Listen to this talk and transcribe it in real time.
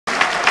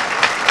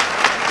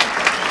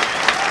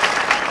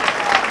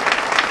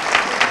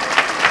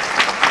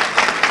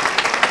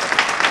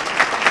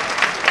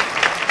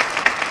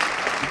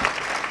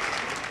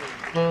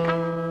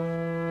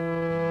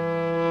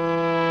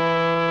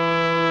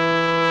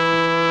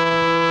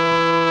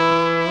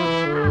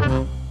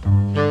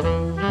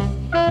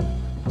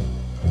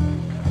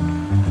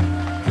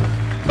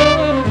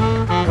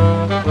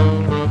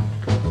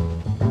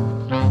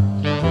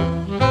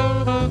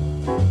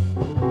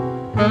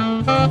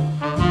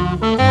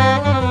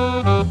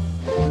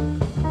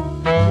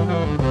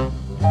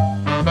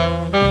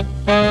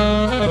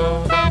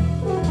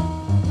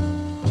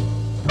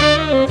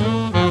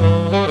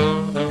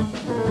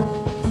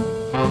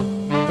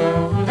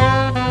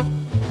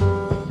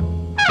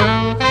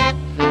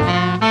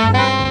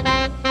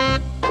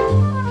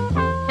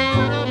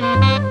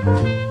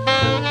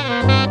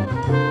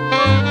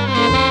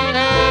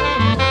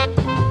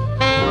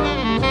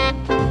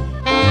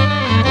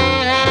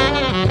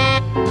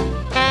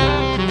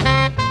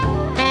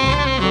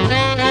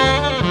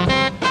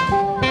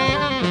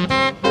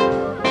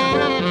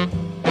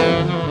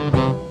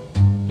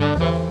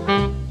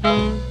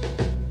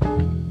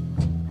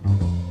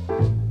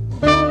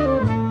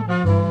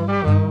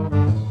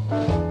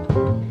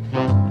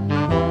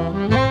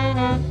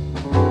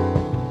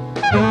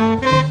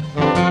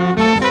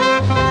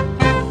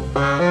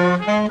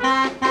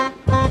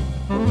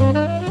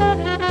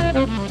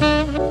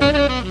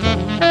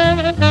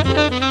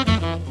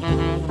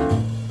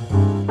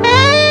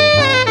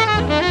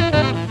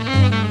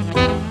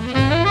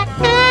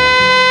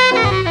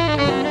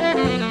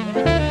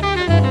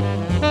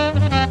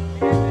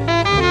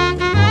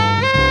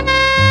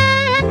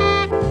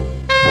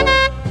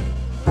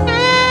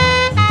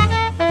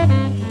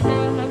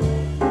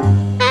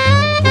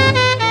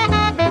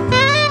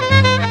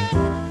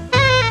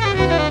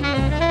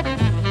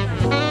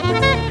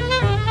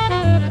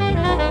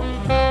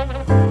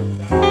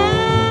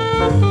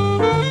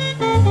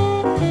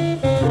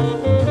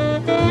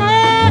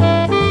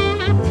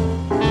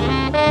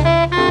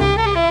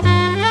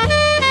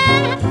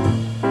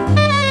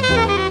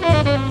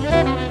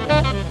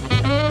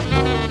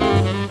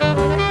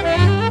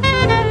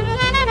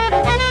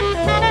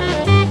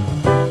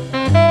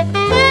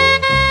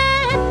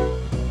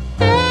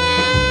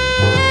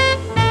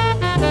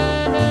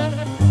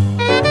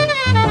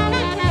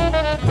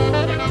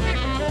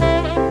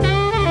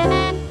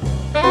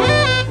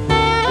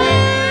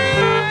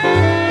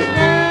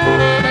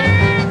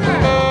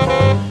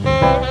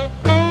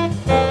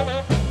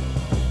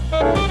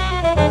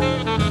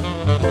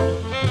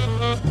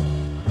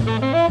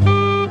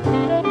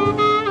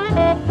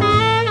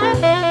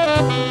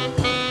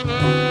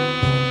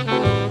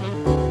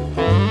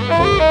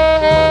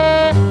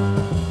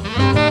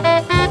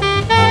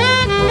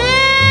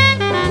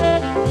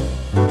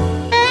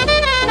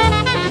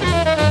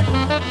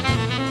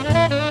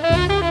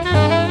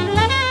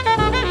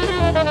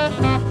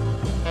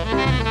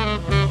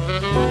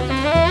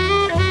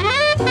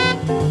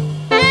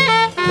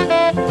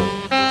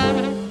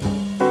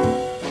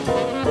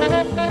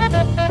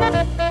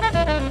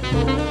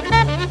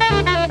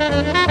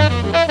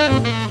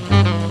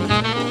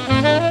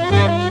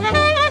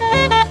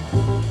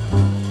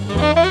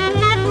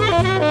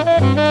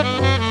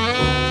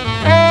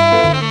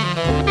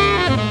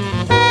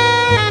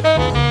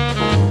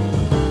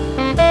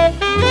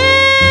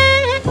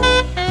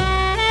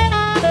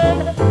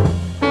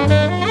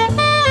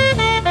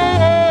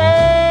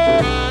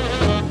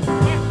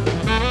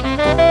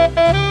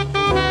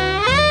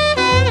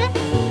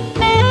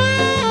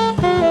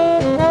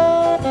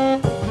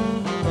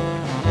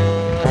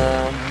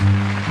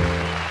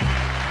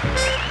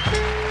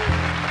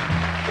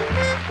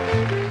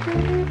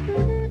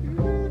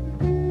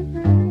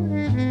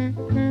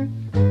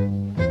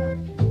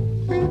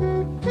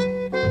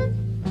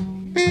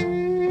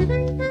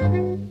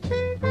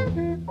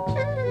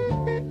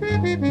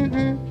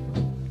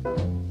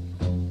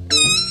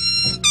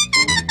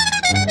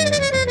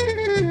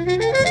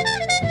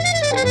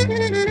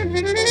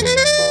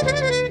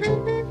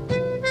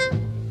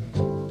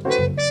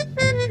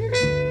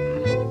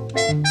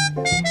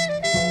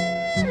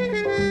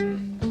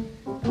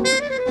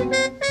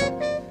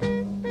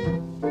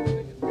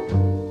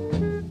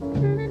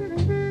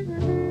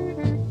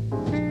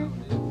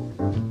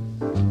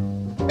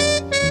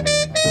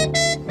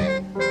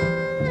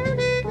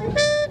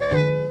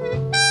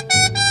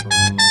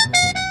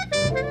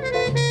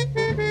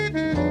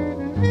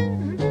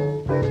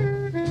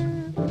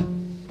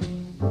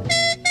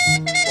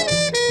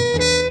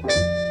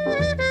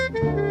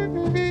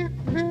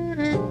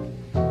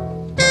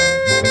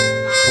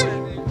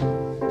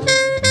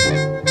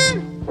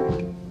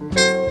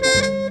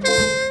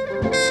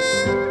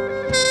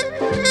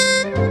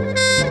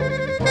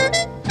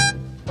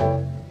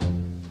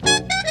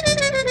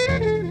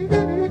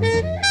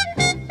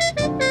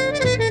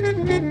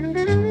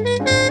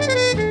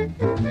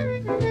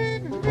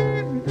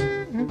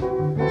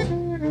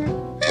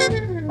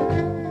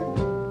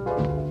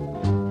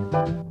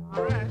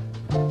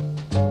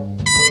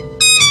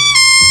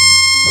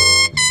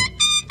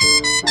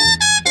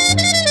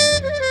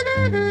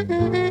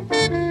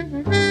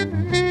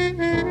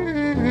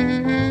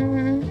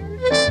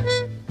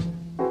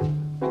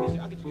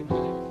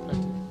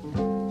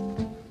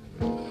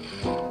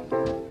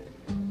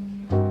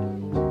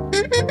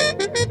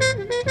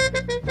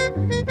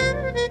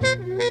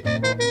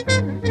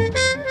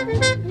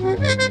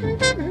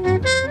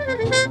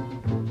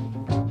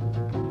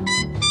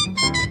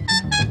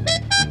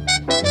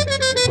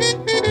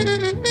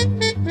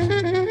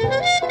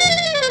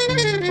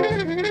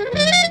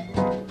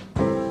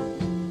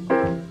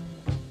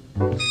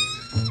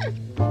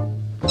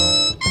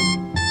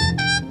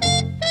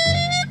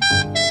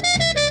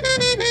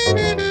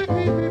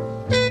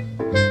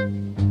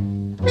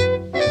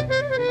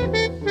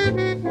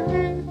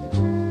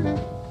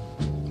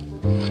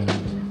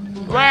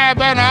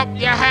grabbing up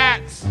your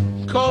hats,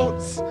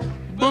 coats,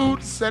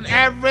 boots, and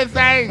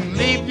everything.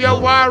 Leave your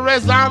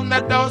worries on the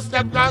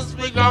doorstep, 'cause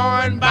we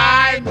going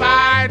by.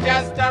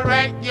 Just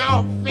direct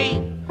your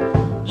feet.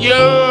 You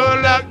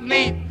look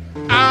neat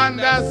on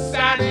the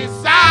sunny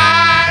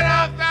side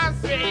of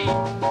the sea.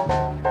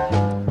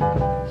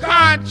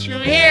 Can't you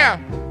hear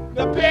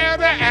the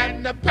pitter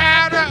and the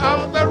patter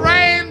of the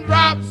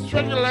raindrops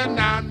trickling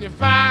down your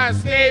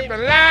fire-escape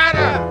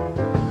ladder?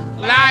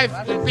 Life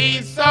could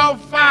be so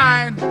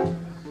fine.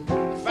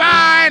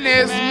 Fine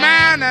is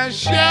manners,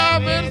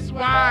 sure is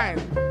wine.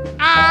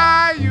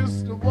 I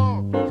used to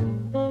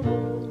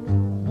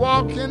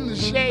walk in the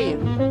shade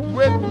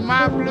with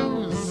my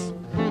blues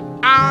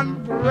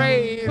on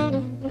parade.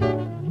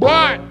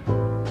 But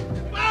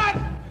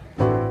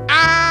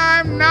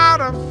I'm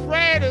not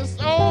afraid it's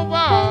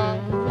over.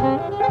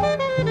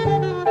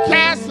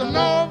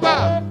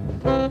 Casanova,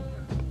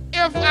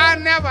 if I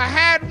never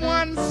had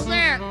 1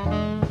 cent,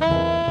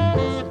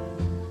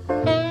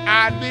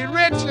 I'd be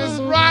rich as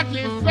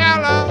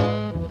Rockefeller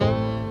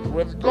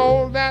with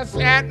gold dust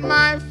at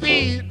my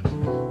feet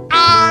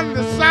on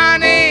the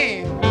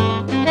sunny,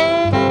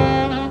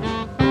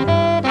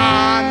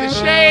 on the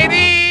shady